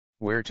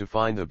Where to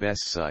find the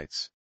best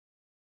sites.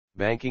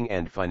 Banking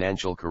and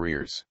financial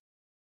careers.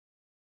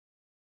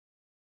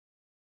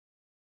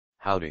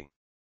 Howdy.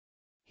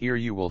 Here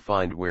you will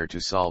find where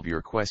to solve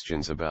your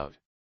questions about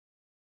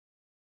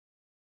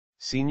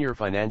senior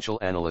financial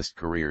analyst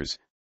careers.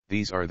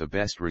 These are the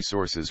best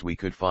resources we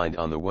could find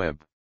on the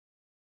web.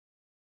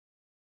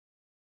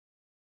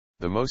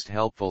 The most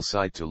helpful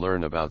site to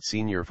learn about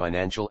senior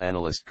financial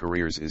analyst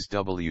careers is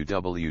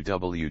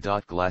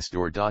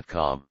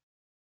www.glassdoor.com.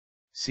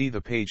 See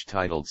the page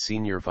titled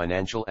Senior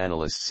Financial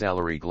Analyst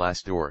Salary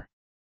Glassdoor.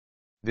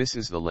 This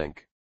is the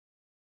link.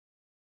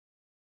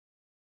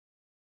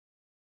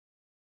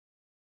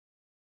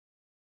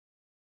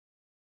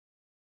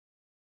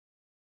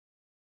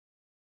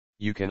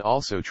 You can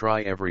also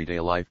try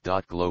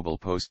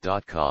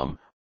everydaylife.globalpost.com,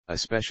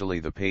 especially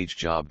the page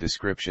job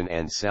description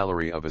and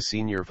salary of a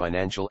senior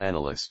financial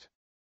analyst.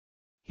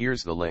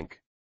 Here's the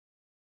link.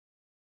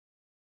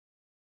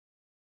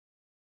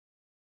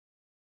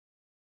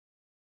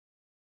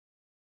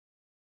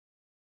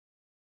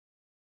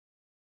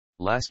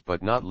 Last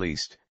but not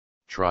least,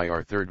 try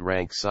our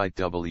third-rank site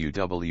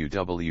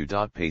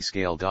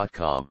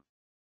www.payscale.com.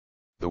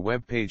 The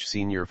web page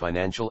Senior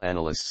Financial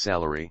Analyst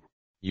Salary,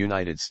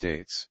 United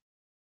States.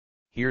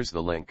 Here's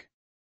the link.